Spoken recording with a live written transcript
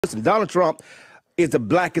Listen, Donald Trump is the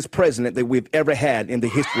blackest president that we've ever had in the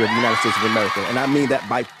history of the United States of America. And I mean that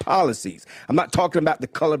by policies. I'm not talking about the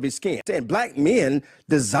color of his skin. I'm saying black men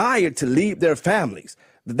desire to leave their families.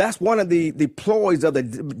 That's one of the ploys of the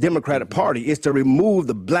Democratic Party, is to remove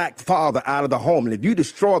the black father out of the home. And if you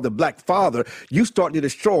destroy the black father, you start to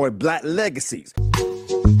destroy black legacies.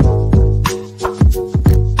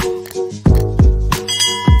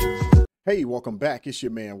 Hey, welcome back. It's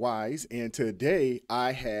your man Wise, and today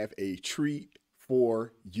I have a treat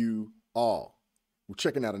for you all. We're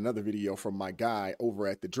checking out another video from my guy over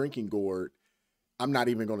at the Drinking Gourd. I'm not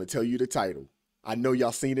even going to tell you the title. I know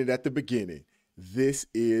y'all seen it at the beginning. This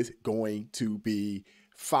is going to be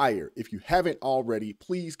fire. If you haven't already,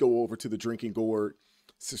 please go over to the Drinking Gourd,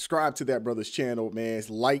 subscribe to that brother's channel, man.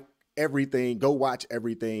 Like everything, go watch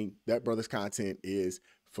everything. That brother's content is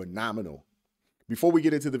phenomenal. Before we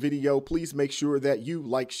get into the video, please make sure that you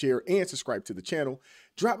like, share, and subscribe to the channel.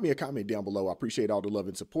 Drop me a comment down below. I appreciate all the love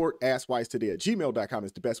and support. AskWiseToday@gmail.com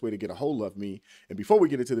is the best way to get a hold of me. And before we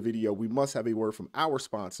get into the video, we must have a word from our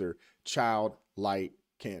sponsor, Childlight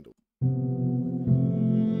Candles.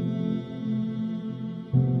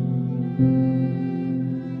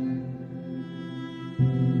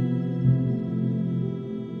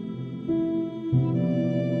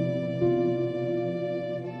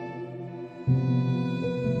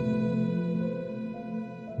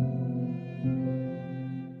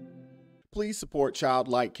 Please support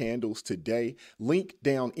Childlight Candles today. Link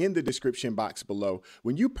down in the description box below.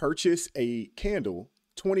 When you purchase a candle,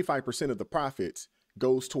 25% of the profits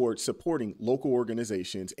goes towards supporting local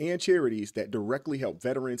organizations and charities that directly help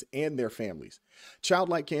veterans and their families.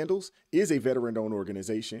 Childlight Candles is a veteran-owned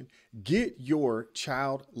organization. Get your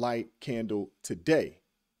Childlight candle today.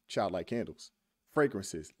 Childlight Candles,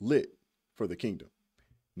 fragrances lit for the kingdom.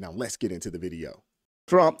 Now let's get into the video.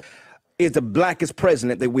 Trump is the blackest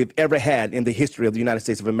president that we've ever had in the history of the United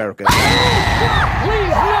States of America. Please,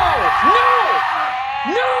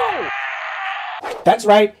 no! That's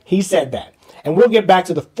right, he said that. And we'll get back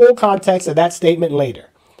to the full context of that statement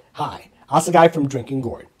later. Hi, Asagai from Drinking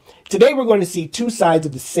Gourd. Today we're going to see two sides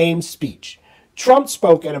of the same speech. Trump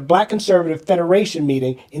spoke at a Black Conservative Federation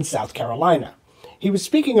meeting in South Carolina. He was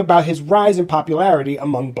speaking about his rise in popularity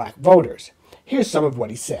among black voters. Here's some of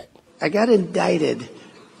what he said. I got indicted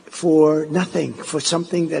for nothing, for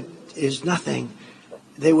something that is nothing.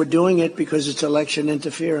 They were doing it because it's election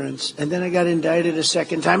interference. And then I got indicted a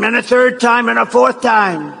second time, and a third time, and a fourth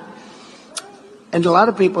time. And a lot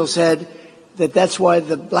of people said that that's why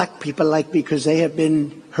the black people like me, because they have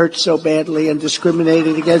been hurt so badly and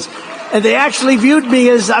discriminated against. And they actually viewed me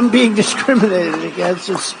as I'm being discriminated against.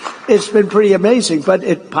 It's been pretty amazing, but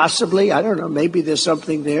it possibly, I don't know, maybe there's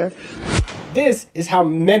something there. This is how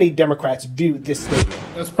many Democrats view this statement.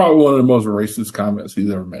 That's probably one of the most racist comments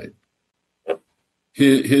he's ever made.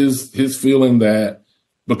 His feeling that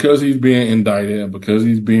because he's being indicted and because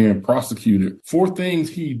he's being prosecuted for things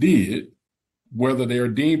he did, whether they're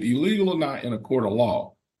deemed illegal or not in a court of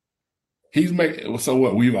law, he's making, so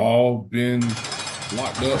what, we've all been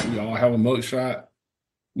locked up, we all have a mugshot,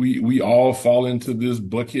 we all fall into this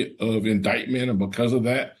bucket of indictment, and because of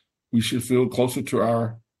that, we should feel closer to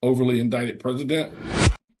our overly indicted president.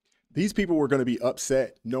 These people were going to be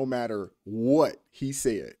upset no matter what he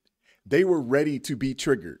said. They were ready to be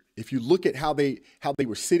triggered. If you look at how they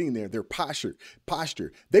were sitting there, their posture,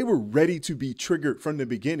 they were ready to be triggered from the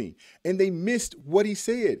beginning. And they missed what he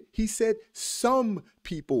said. He said some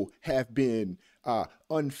people have been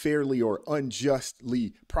unfairly or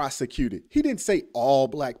unjustly prosecuted. He didn't say all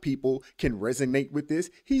black people can resonate with this.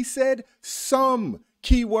 He said some.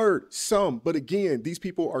 Keyword, some. But again, these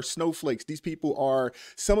people are snowflakes. These people are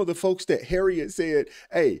some of the folks that Harriet said,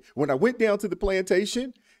 hey, when I went down to the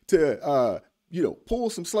plantation to, pull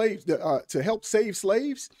some slaves, to help save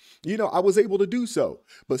slaves, I was able to do so.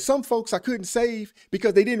 But some folks I couldn't save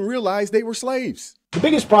because they didn't realize they were slaves. The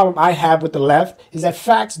biggest problem I have with the left is that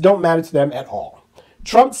facts don't matter to them at all.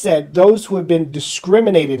 Trump said those who have been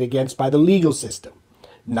discriminated against by the legal system,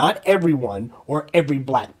 not everyone or every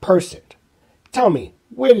black person. Tell me,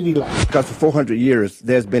 where did he lie? Because for 400 years,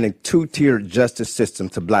 there's been a two-tier justice system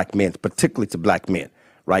to black men, particularly to black men,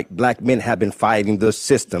 right? Black men have been fighting the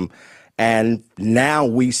system. And now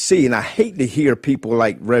we see, and I hate to hear people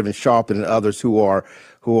like Reverend Sharpton and others who are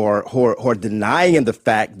denying the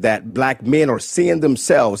fact that black men are seeing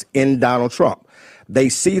themselves in Donald Trump. They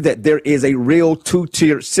see that there is a real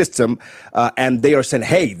two-tier system, and they are saying,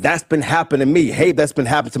 hey, that's been happening to me. Hey, that's been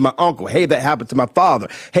happening to my uncle. Hey, that happened to my father.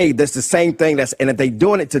 Hey, that's the same thing. And if they're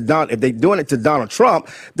doing it to Donald Trump,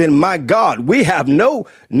 then my God, we have no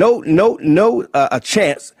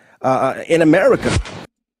chance in America.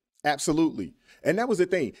 Absolutely. And that was the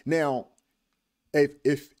thing. Now,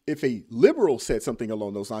 if a liberal said something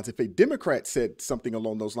along those lines, if a Democrat said something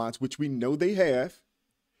along those lines, which we know they have,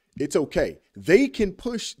 it's okay. They can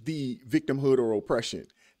push the victimhood or oppression.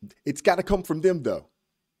 It's got to come from them, though.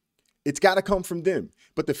 It's got to come from them.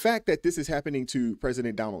 But the fact that this is happening to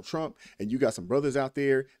President Donald Trump, and you got some brothers out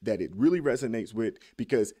there that it really resonates with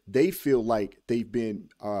because they feel like they've been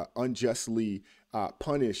unjustly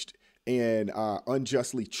punished and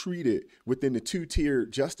unjustly treated within the two-tier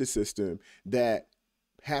justice system that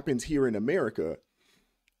happens here in America,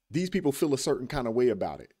 these people feel a certain kind of way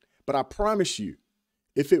about it. But I promise you,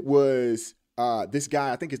 if it was this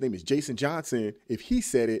guy, I think his name is Jason Johnson, if he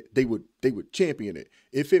said it, they would champion it.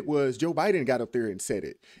 If it was Joe Biden got up there and said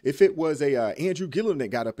it, if it was Andrew Gillum that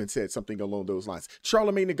got up and said something along those lines,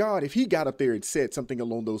 Charlemagne the God, if he got up there and said something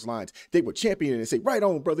along those lines, they would champion it and say, right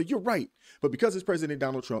on, brother, you're right. But because it's President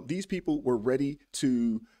Donald Trump, these people were ready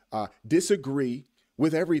to disagree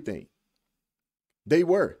with everything. They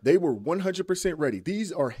were 100% ready.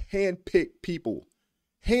 These are handpicked people,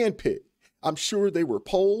 handpicked. I'm sure they were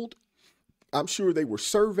polled. I'm sure they were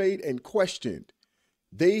surveyed and questioned.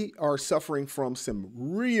 They are suffering from some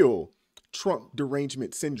real Trump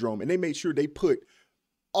derangement syndrome. And they made sure they put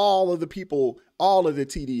all of the people, all of the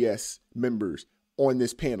TDS members on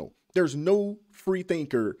this panel. There's no free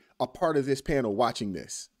thinker a part of this panel watching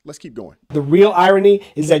this. Let's keep going. The real irony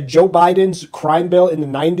is that Joe Biden's crime bill in the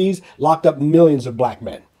 90s locked up millions of black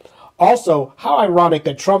men. Also, how ironic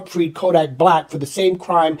that Trump freed Kodak Black for the same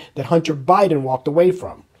crime that Hunter Biden walked away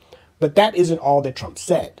from. But that isn't all that Trump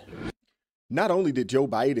said. Not only did Joe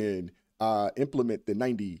Biden implement the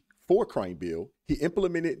 94 crime bill, he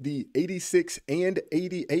implemented the 86 and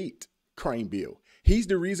 88 crime bill. He's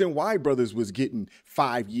the reason why brothers was getting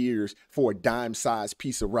 5 years for a dime-sized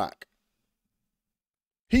piece of rock.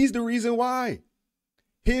 He's the reason why.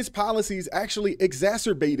 His policies actually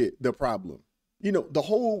exacerbated the problem. You know, the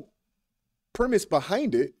whole premise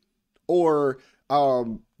behind it, or,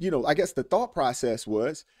 I guess the thought process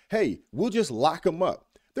was, hey, we'll just lock them up.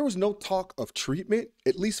 There was no talk of treatment,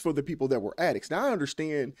 at least for the people that were addicts. Now, I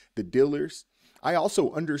understand the dealers. I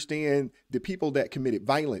also understand the people that committed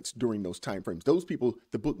violence during those timeframes. Those people,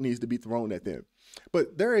 the book needs to be thrown at them.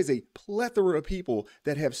 But there is a plethora of people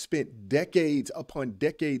that have spent decades upon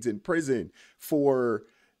decades in prison for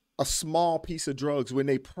a small piece of drugs when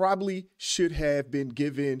they probably should have been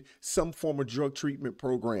given some form of drug treatment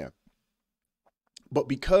program. But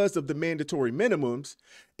because of the mandatory minimums,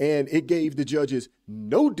 and it gave the judges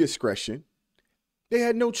no discretion, they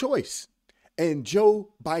had no choice. And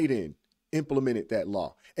Joe Biden implemented that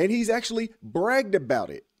law. And he's actually bragged about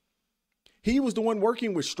it. He was the one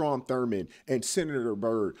working with Strom Thurmond and Senator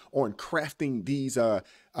Byrd on crafting these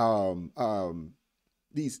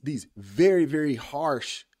very, very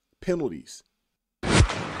harsh penalties.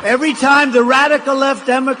 Every time the radical left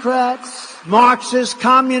Democrats, Marxists,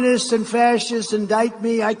 communists, and fascists indict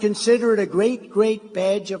me, I consider it a great, great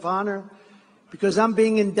badge of honor because I'm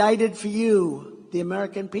being indicted for you, the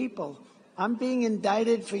American people. I'm being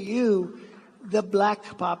indicted for you, the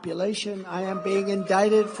black population. I am being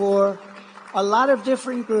indicted for a lot of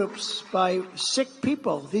different groups by sick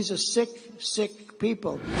people. These are sick, sick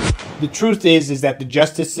people. The truth is that the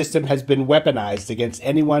justice system has been weaponized against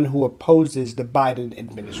anyone who opposes the Biden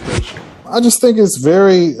administration. I just think it's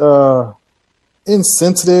very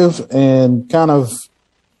insensitive and kind of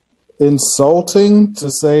insulting to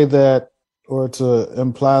say that, or to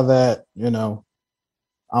imply that,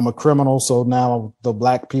 I'm a criminal, so now the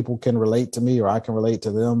black people can relate to me or I can relate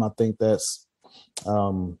to them. I think that's,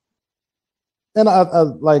 and I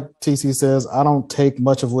like TC says, I don't take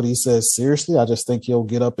much of what he says seriously. I just think he'll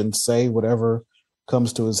get up and say whatever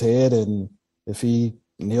comes to his head, and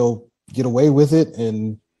he'll get away with it,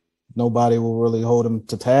 and nobody will really hold him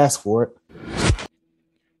to task for it.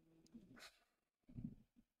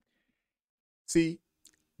 See,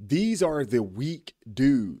 these are the weak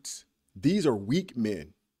dudes. These are weak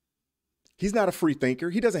men. He's not a free thinker.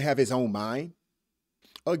 He doesn't have his own mind.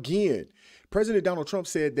 Again, President Donald Trump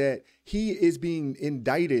said that he is being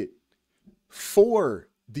indicted for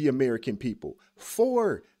the American people,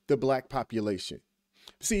 for the black population.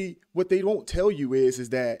 See, what they won't tell you is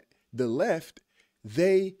that the left,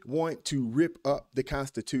 they want to rip up the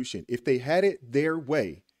Constitution. If they had it their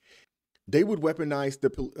way, they would weaponize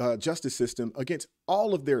the justice system against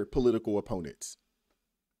all of their political opponents.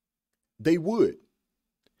 They would,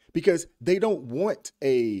 because they don't want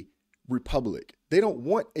a republic. They don't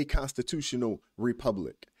want a constitutional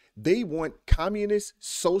republic. They want communist,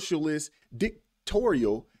 socialist,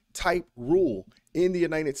 dictatorial type rule in the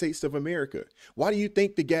United States of America. Why do you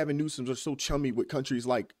think the Gavin Newsoms are so chummy with countries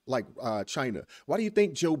like China? Why do you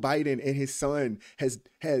think Joe Biden and his son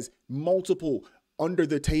has multiple under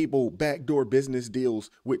the table backdoor business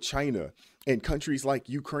deals with China and countries like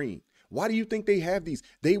Ukraine? Why do you think they have these?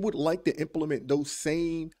 They would like to implement those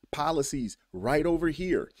same policies right over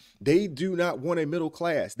here. They do not want a middle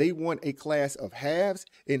class. They want a class of haves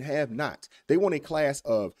and have-nots. They want a class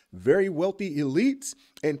of very wealthy elites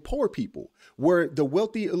and poor people, where the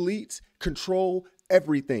wealthy elites control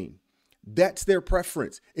everything. That's their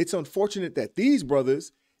preference. It's unfortunate that these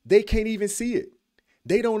brothers, they can't even see it.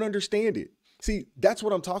 They don't understand it. See, that's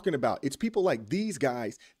what I'm talking about. It's people like these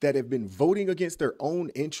guys that have been voting against their own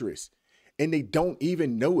interests, and they don't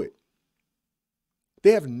even know it.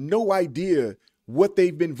 They have no idea what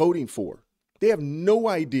they've been voting for. They have no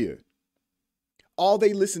idea. All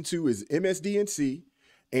they listen to is MSDNC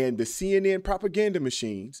and the CNN propaganda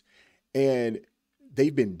machines, and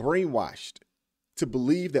they've been brainwashed to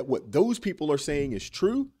believe that what those people are saying is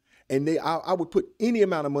true. And I would put any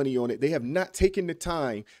amount of money on it. They have not taken the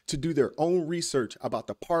time to do their own research about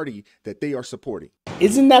the party that they are supporting.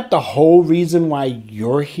 Isn't that the whole reason why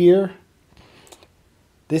you're here?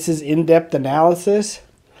 This is in-depth analysis.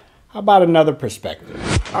 How about another perspective?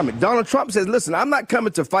 I mean, Donald Trump says, listen, I'm not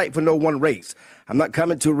coming to fight for no one race. I'm not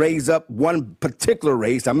coming to raise up one particular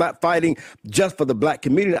race. I'm not fighting just for the black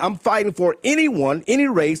community. I'm fighting for anyone, any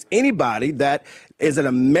race, anybody that is an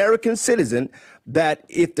American citizen, that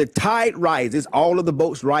if the tide rises, all of the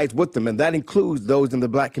boats rise with them. And that includes those in the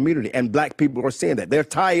black community. And black people are saying that. They're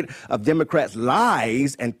tired of Democrats'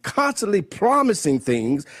 lies and constantly promising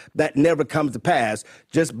things that never comes to pass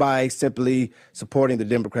just by simply supporting the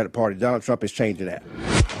Democratic Party. Donald Trump is changing that.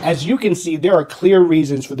 As you can see, there are clear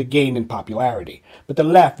reasons for the gain in popularity, but the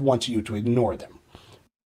left wants you to ignore them.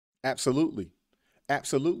 Absolutely.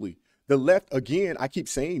 Absolutely. The left, again, I keep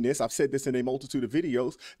saying this. I've said this in a multitude of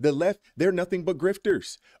videos. The left, they're nothing but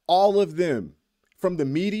grifters. All of them, from the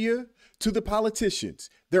media to the politicians,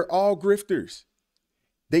 they're all grifters.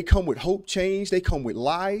 They come with hope change. They come with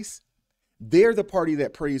lies. They're the party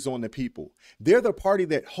that preys on the people. They're the party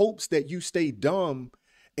that hopes that you stay dumb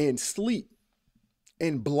and sleep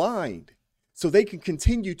and blind so they can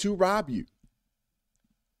continue to rob you.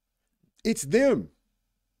 It's them.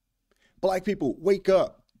 Black people, wake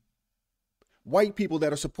up. White people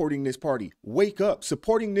that are supporting this party, wake up.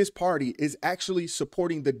 Supporting this party is actually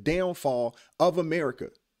supporting the downfall of America.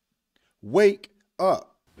 Wake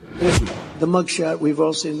up. The mugshot, we've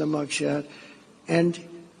all seen the mugshot. And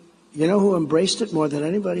you know who embraced it more than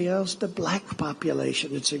anybody else? The black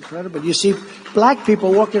population. It's incredible. You see black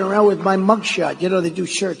people walking around with my mugshot. You know, they do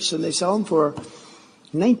shirts and they sell them for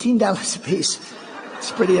 $19 a piece.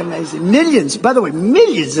 It's pretty amazing. Millions, by the way,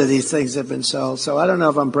 millions of these things have been sold. So I don't know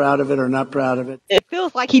if I'm proud of it or not proud of it. It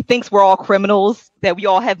feels like he thinks we're all criminals, that we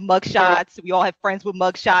all have mugshots. We all have friends with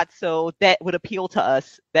mugshots. So that would appeal to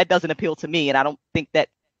us. That doesn't appeal to me. And I don't think that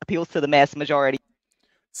appeals to the mass majority.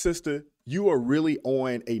 Sister, you are really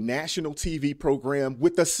on a national TV program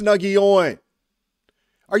with the Snuggie on.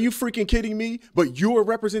 Are you freaking kidding me? But your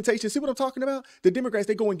representation, see what I'm talking about? The Democrats,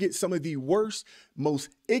 they go and get some of the worst, most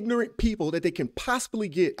ignorant people that they can possibly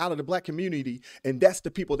get out of the black community. And that's the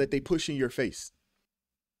people that they push in your face.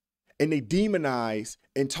 And they demonize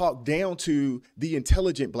and talk down to the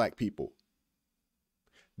intelligent black people.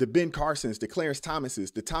 The Ben Carsons, the Clarence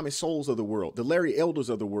Thomases, the Thomas Sowells of the world, the Larry Elders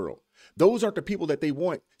of the world. Those aren't the people that they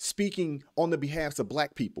want speaking on the behalf of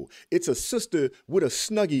black people. It's a sister with a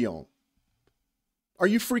Snuggie on. Are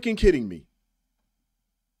you freaking kidding me?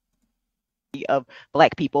 Of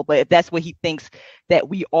black people, but if that's what he thinks that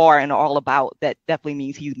we are and are all about, that definitely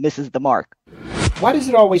means he misses the mark. Why does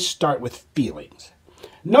it always start with feelings?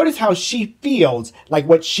 Notice how she feels like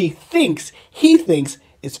what she thinks he thinks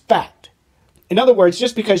is fact. In other words,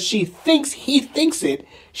 just because she thinks he thinks it,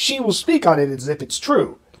 she will speak on it as if it's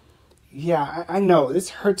true. Yeah, I know, this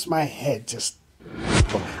hurts my head just.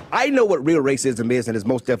 I know what real racism is, and it's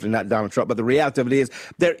most definitely not Donald Trump. But the reality of it is,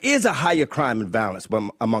 there is a higher crime and violence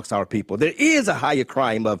amongst our people. There is a higher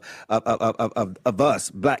crime of us,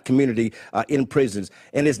 black community, in prisons.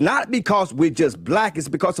 And it's not because we're just black. It's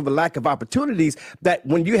because of a lack of opportunities that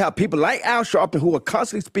when you have people like Al Sharpton who are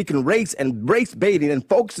constantly speaking race and race baiting and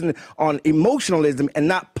focusing on emotionalism and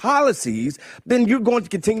not policies, then you're going to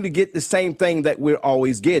continue to get the same thing that we're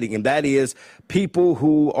always getting. And that is people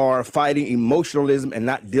who are fighting emotionalism and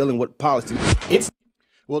not dealing with policy.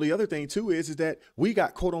 Well, the other thing, too, is that we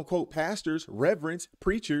got, quote unquote, pastors, reverends,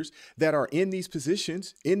 preachers that are in these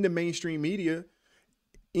positions in the mainstream media,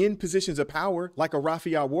 in positions of power, like a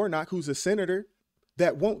Raphael Warnock, who's a senator,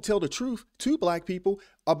 that won't tell the truth to black people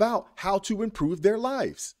about how to improve their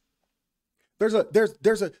lives. There's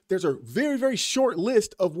a very, very short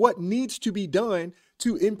list of what needs to be done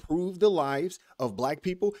to improve the lives of black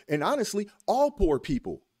people and honestly, all poor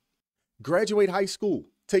people. Graduate high school,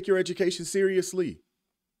 take your education seriously.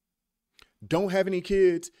 Don't have any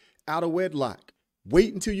kids out of wedlock.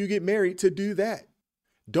 Wait until you get married to do that.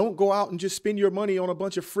 Don't go out and just spend your money on a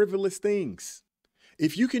bunch of frivolous things.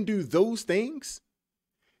 If you can do those things,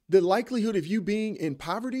 the likelihood of you being in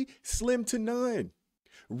poverty, slim to none.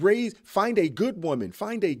 Find a good woman,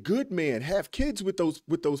 find a good man, have kids with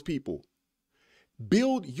those people.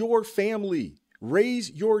 Build your family,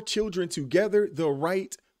 raise your children together the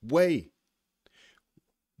right way.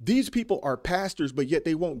 These people are pastors, but yet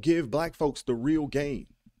they won't give black folks the real game.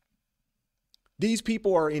 These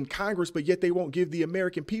people are in Congress, but yet they won't give the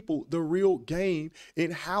American people the real game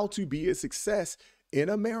in how to be a success in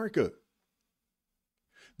America.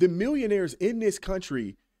 The millionaires in this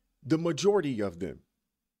country, the majority of them,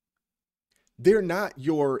 they're not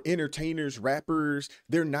your entertainers, rappers.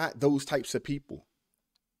 They're not those types of people.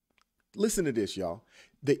 Listen to this, y'all.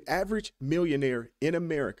 The average millionaire in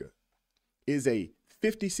America is a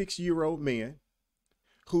 56-year-old man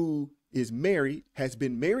who is married, has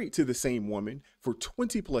been married to the same woman for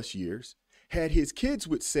 20 plus years, had his kids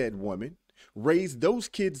with said woman, raised those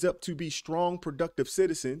kids up to be strong, productive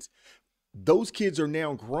citizens. Those kids are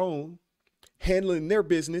now grown, handling their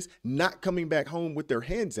business, not coming back home with their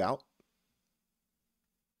hands out.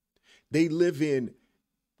 They live in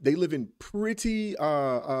pretty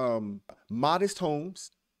modest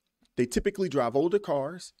homes. They typically drive older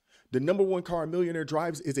cars. The number one car a millionaire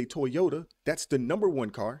drives is a Toyota. That's the number one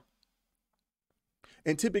car.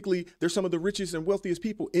 And typically, they're some of the richest and wealthiest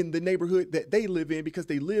people in the neighborhood that they live in because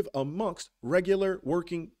they live amongst regular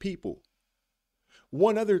working people.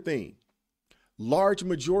 One other thing, large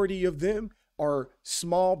majority of them are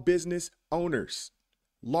small business owners.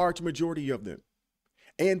 Large majority of them.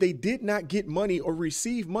 And they did not get money or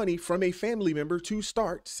receive money from a family member to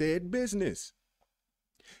start said business.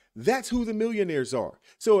 That's who the millionaires are.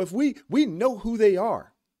 So if we know who they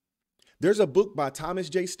are, there's a book by Thomas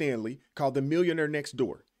J. Stanley called The Millionaire Next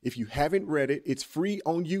Door. If you haven't read it, it's free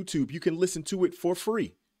on YouTube. You can listen to it for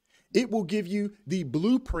free. It will give you the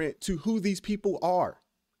blueprint to who these people are.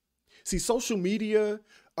 See, social media,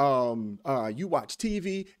 you watch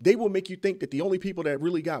TV, they will make you think that the only people that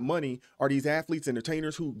really got money are these athletes,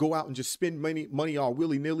 entertainers who go out and just spend money all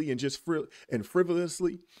willy-nilly and just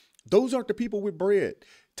frivolously. Those aren't the people with bread.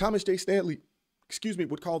 Thomas J. Stanley,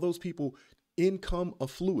 would call those people income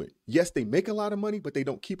affluent. Yes, they make a lot of money, but they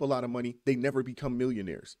don't keep a lot of money. They never become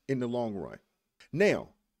millionaires in the long run. Now,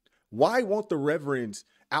 why won't the reverends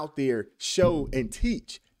out there show and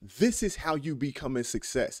teach? This is how you become a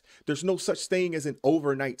success. There's no such thing as an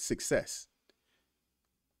overnight success.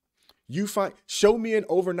 Show me an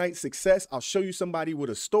overnight success. I'll show you somebody with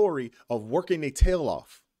a story of working their tail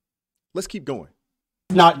off. Let's keep going.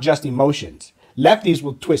 Not just emotions. Lefties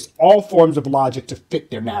will twist all forms of logic to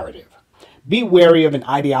fit their narrative. Be wary of an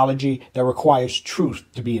ideology that requires truth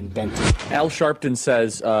to be invented. Al Sharpton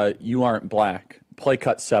says, you aren't black. Play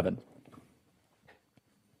cut 7.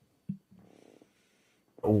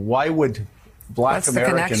 Why would black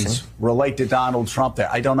Americans relate to Donald Trump there?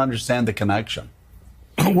 I don't understand the connection.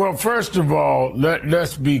 Well, first of all,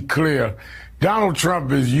 let's be clear. Donald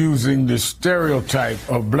Trump is using the stereotype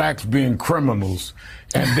of blacks being criminals,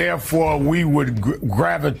 and therefore we would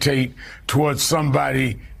gravitate towards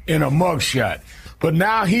somebody in a mugshot. But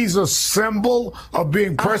now he's a symbol of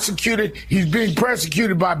being persecuted. He's being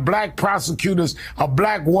persecuted by black prosecutors, a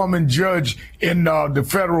black woman judge in the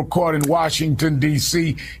federal court in Washington,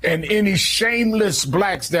 D.C., and any shameless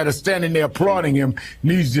blacks that are standing there applauding him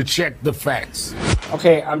needs to check the facts.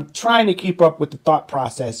 Okay, I'm trying to keep up with the thought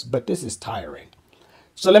process, but this is tiring.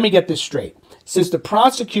 So let me get this straight. Since the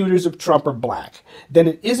prosecutors of Trump are black, then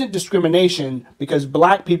it isn't discrimination because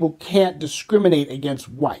black people can't discriminate against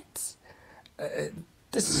whites.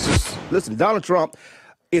 This is just... Listen, Donald Trump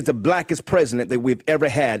is the blackest president that we've ever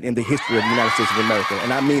had in the history of the United States of America.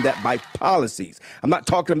 And I mean that by policies. I'm not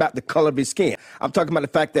talking about the color of his skin. I'm talking about the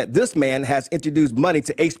fact that this man has introduced money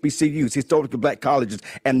to HBCUs, historically black colleges,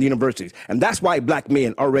 and universities. And that's why black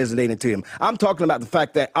men are resonating to him. I'm talking about the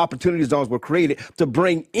fact that opportunity zones were created to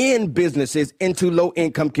bring in businesses into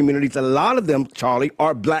low-income communities. A lot of them, Charlie,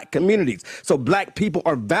 are black communities. So black people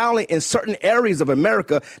are violent in certain areas of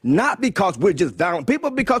America, not because we're just violent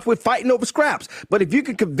people, because we're fighting over scraps. But if you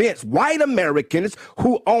can convince white Americans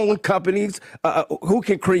who own companies, who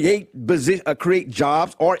can create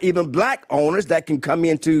jobs, or even black owners that can come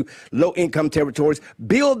into low-income territories,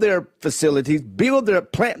 build their facilities,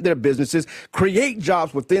 plant their businesses, create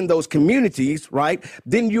jobs within those communities, right?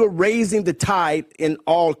 Then you're raising the tide in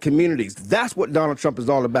all communities. That's what Donald Trump is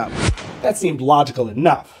all about. That seemed logical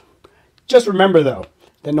enough. Just remember, though,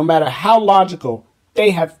 that no matter how logical,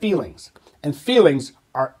 they have feelings, and feelings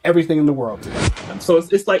are everything in the world today. So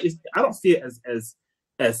it's like I don't see it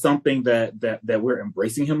as something that we're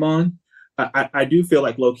embracing him on. I do feel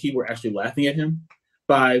like low key we're actually laughing at him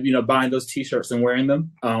by buying those T-shirts and wearing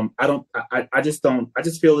them. I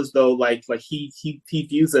just feel as though like he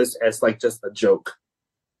views us as like just a joke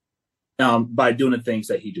by doing the things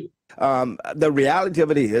that he do. The reality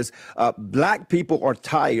of it is, black people are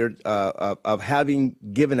tired of having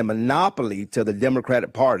given a monopoly to the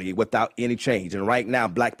Democratic Party without any change. And right now,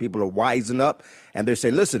 black people are wising up, and they're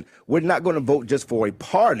saying, listen, we're not going to vote just for a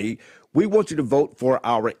party. We want you to vote for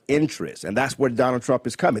our interests. And that's where Donald Trump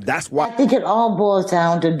is coming. That's why I think it all boils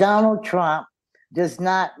down to Donald Trump does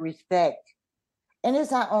not respect. And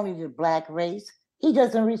it's not only the black race. He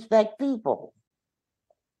doesn't respect people.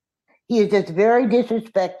 He is just very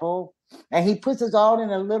disrespectful, and he puts us all in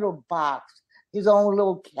a little box, his own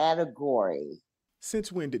little category.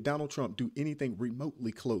 Since when did Donald Trump do anything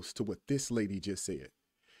remotely close to what this lady just said?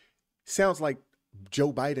 Sounds like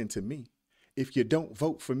Joe Biden to me. If you don't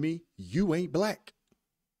vote for me, you ain't black.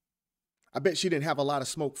 I bet she didn't have a lot of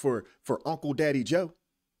smoke for Uncle Daddy Joe.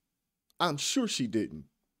 I'm sure she didn't.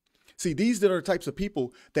 See, these are the types of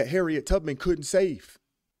people that Harriet Tubman couldn't save.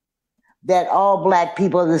 That all black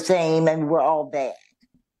people are the same and we're all bad.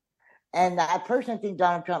 And I personally think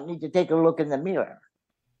Donald Trump needs to take a look in the mirror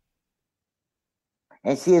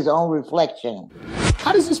and see his own reflection.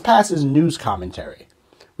 How does this pass as news commentary?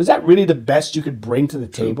 Was that really the best you could bring to the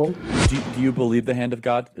table? Do you believe the hand of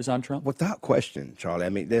God is on Trump? Without question, Charlie. I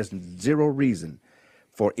mean, there's zero reason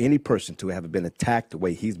for any person to have been attacked the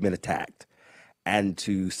way he's been attacked and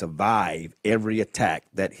to survive every attack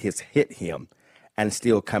that has hit him and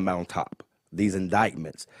still come out on top. These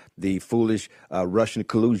indictments, the foolish Russian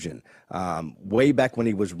collusion, way back when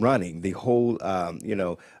he was running, the whole,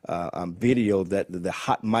 video that the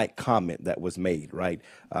hot mic comment that was made, right?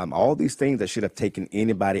 All these things that should have taken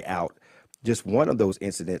anybody out. Just one of those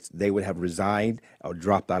incidents, they would have resigned or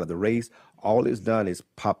dropped out of the race. All it's done is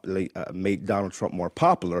made Donald Trump more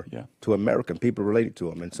popular to American people related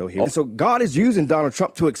to him. And so God is using Donald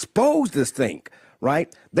Trump to expose this thing.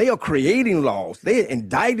 Right? They are creating laws. They're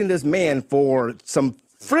indicting this man for some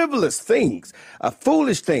frivolous things,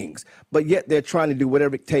 foolish things, but yet they're trying to do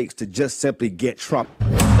whatever it takes to just simply get Trump.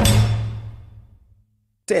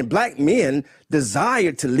 And black men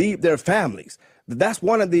desire to leave their families. That's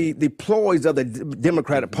one of the ploys of the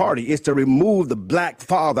Democratic Party, is to remove the black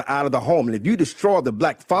father out of the home. And if you destroy the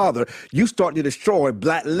black father, you start to destroy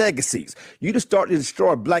black legacies. You just start to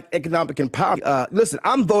destroy black economic empowerment. Listen,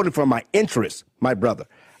 I'm voting for my interests, my brother.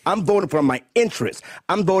 I'm voting for my interests.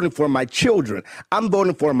 I'm voting for my children. I'm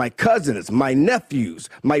voting for my cousins, my nephews,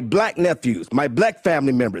 my black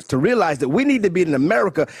family members, to realize that we need to be in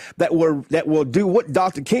America that will do what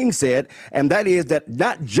Dr. King said, and that is that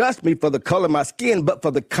not just me for the color of my skin, but for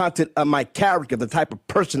the content of my character, the type of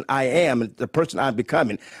person I am and the person I'm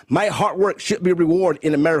becoming. My hard work should be rewarded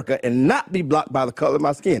in America and not be blocked by the color of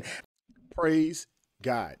my skin. Praise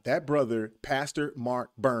God. That brother, Pastor Mark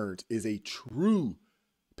Burns, is a true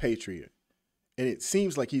patriot, and it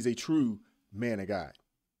seems like he's a true man of God.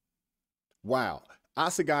 Wow.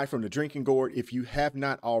 Guy from the Drinking Gourd, if you have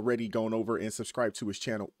not already gone over and subscribed to his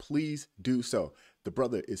channel, please do so. The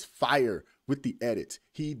brother is fire with the edits.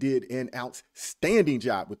 He did an outstanding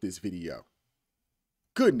job with this video.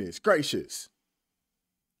 Goodness gracious.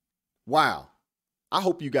 Wow. I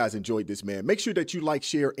hope you guys enjoyed this, man. Make sure that you like,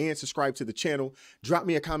 share, and subscribe to the channel. Drop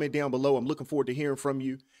me a comment down below. I'm looking forward to hearing from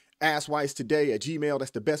you. AskWiseToday@gmail.com.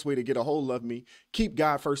 That's the best way to get a hold of me. Keep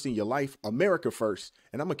God first in your life, America first,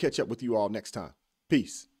 and I'm going to catch up with you all next time.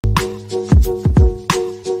 Peace.